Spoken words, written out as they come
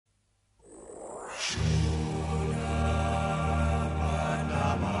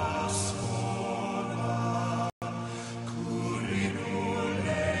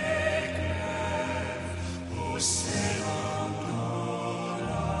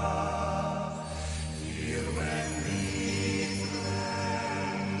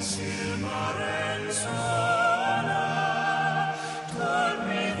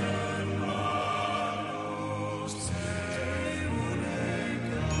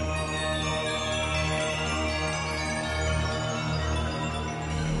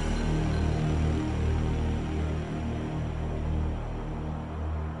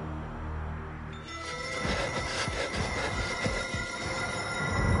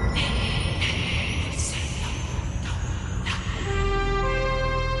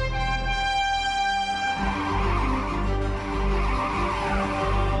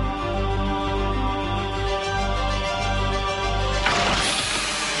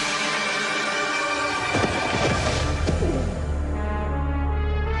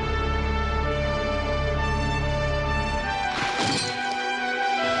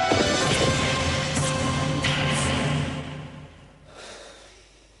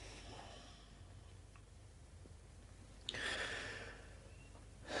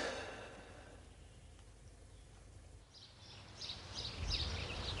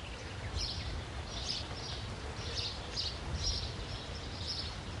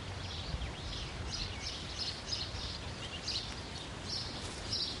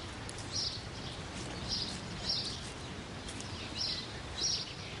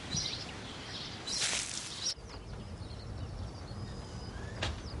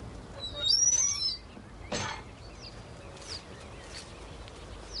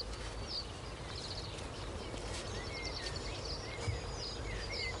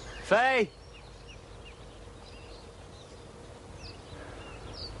Faye!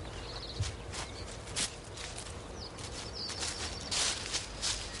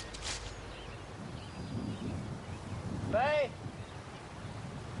 Faye!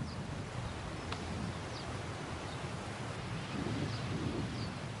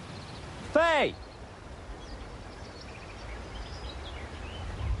 Faye!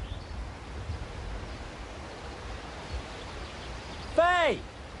 Faye!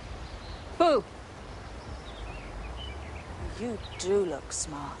 Who? You do look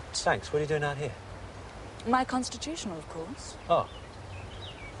smart. Thanks. What are you doing out here? My constitutional, of course. Oh.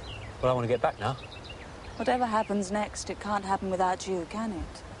 Well, I want to get back now. Whatever happens next, it can't happen without you, can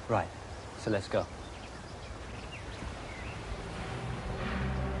it? Right. So let's go.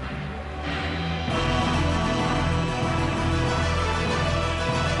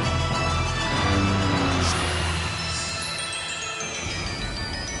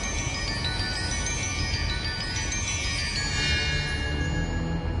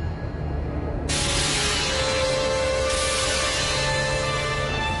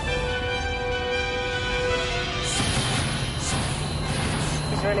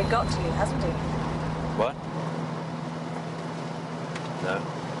 He's really got to you, hasn't he? What? No.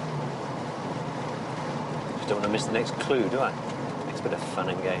 Just don't want to miss the next clue, do I? Next bit of fun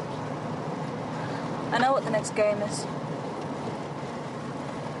and games. I know what the next game is.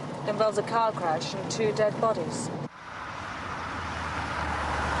 It involves a car crash and 2 dead bodies.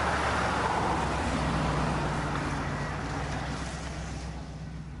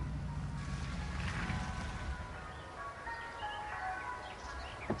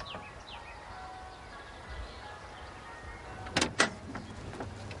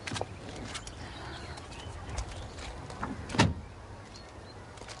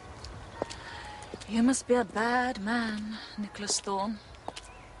 You must be a bad man, Nicholas Thorne.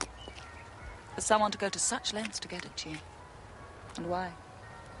 For someone to go to such lengths to get at you. And why?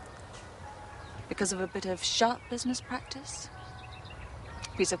 Because of a bit of sharp business practice?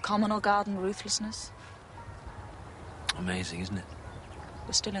 A piece of common or garden ruthlessness? Amazing, isn't it?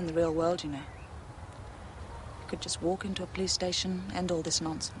 We're still in the real world, you know. You could just walk into a police station, end all this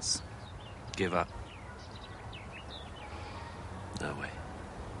nonsense. Give up. No way.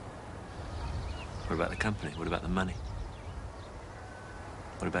 What about the company? What about the money?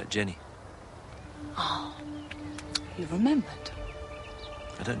 What about Jenny? Oh, you remembered.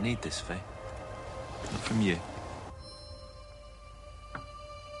 I don't need this, Faye. Not from you.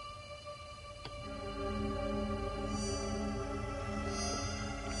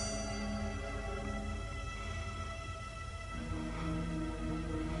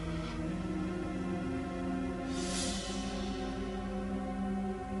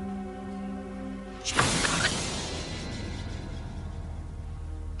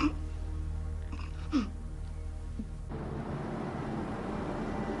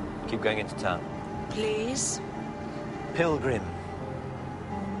 Keep going into town. Please? Pilgrim.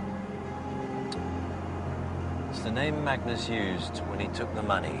 It's the name Magnus used when he took the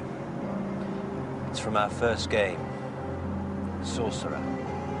money. It's from our first game. Sorcerer.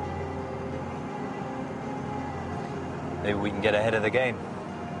 Maybe we can get ahead of the game.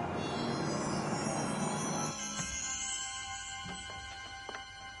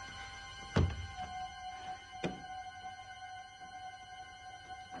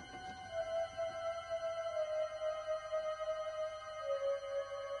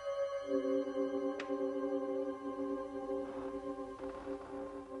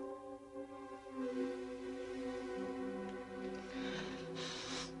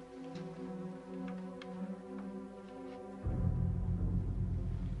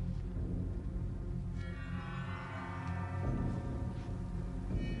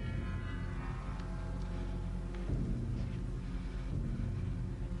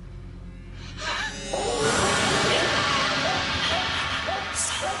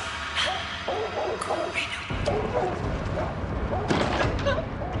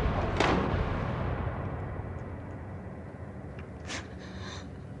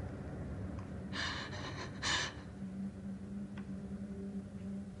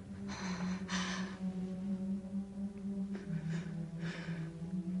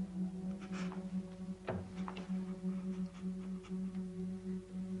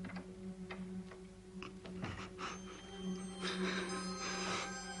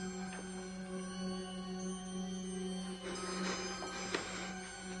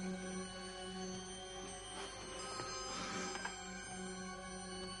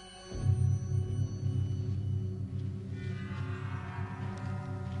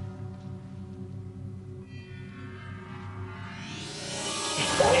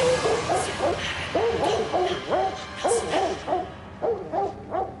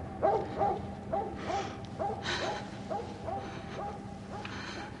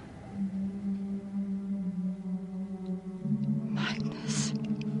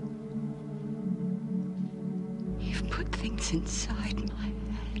 What's inside my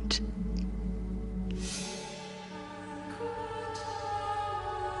head?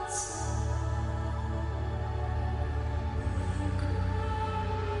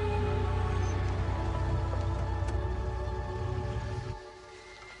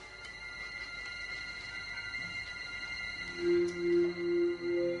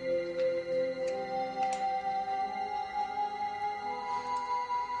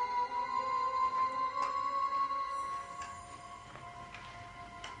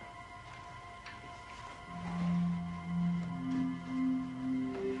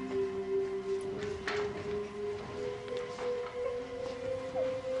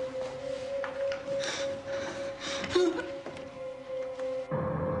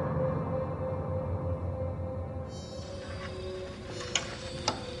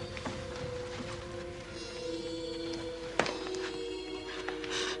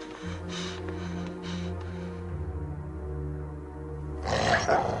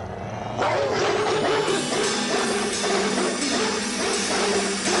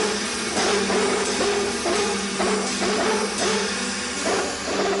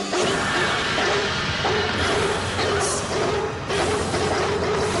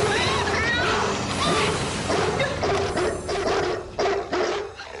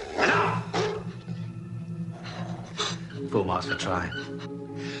 Full marks for try.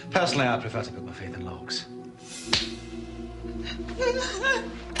 Personally, I prefer to put my faith in logs.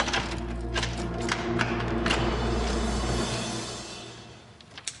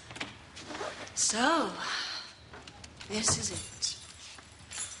 So, this is it.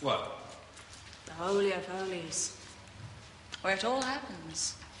 What? The Holy of Holies. Where it all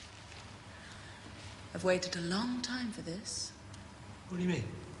happens. I've waited a long time for this. What do you mean?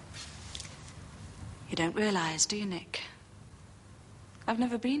 You don't realize, do you, Nick? I've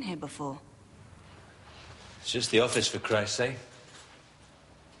never been here before. It's just the office, for Christ's sake.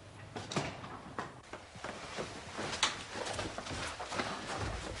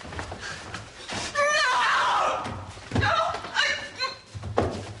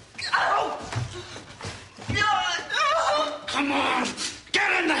 Come on!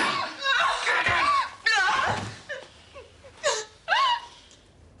 Get in there! Get in!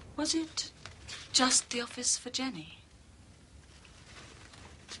 Was it just the office for Jenny?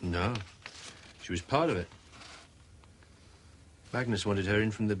 No. She was part of it. Magnus wanted her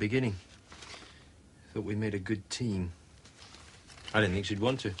in from the beginning. Thought we made a good team. I didn't think she'd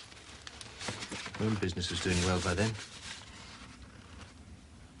want to. Her own business was doing well by then.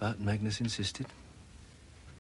 But Magnus insisted.